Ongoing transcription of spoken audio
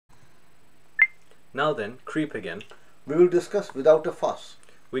Now then, creep again. We will discuss without a fuss.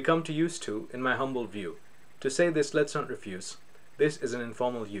 We come to used to, in my humble view. To say this, let's not refuse. This is an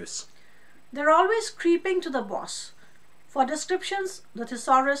informal use. They're always creeping to the boss. For descriptions, the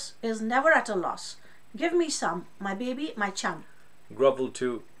thesaurus is never at a loss. Give me some, my baby, my chum. Grovel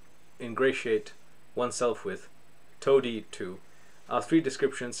to, ingratiate oneself with, toady to, are three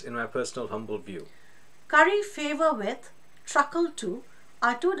descriptions in my personal humble view. Curry favor with, truckle to,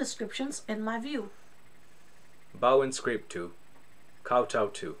 are two descriptions in my view. Bow and scrape to, kowtow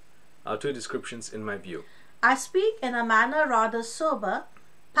to, are two descriptions in my view. I speak in a manner rather sober,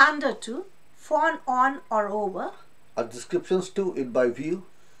 pander to, fawn on or over. Are descriptions to in my view.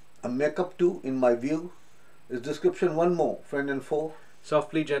 A make-up to in my view. Is description one more, friend and foe?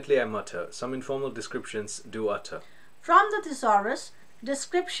 Softly, gently I mutter, some informal descriptions do utter. From the thesaurus,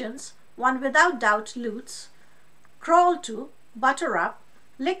 descriptions, one without doubt loots, crawl to, butter up,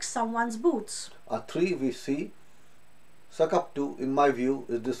 lick someone's boots. Are three we see. Suck up to, in my view,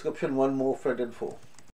 is description one more, friend and foe.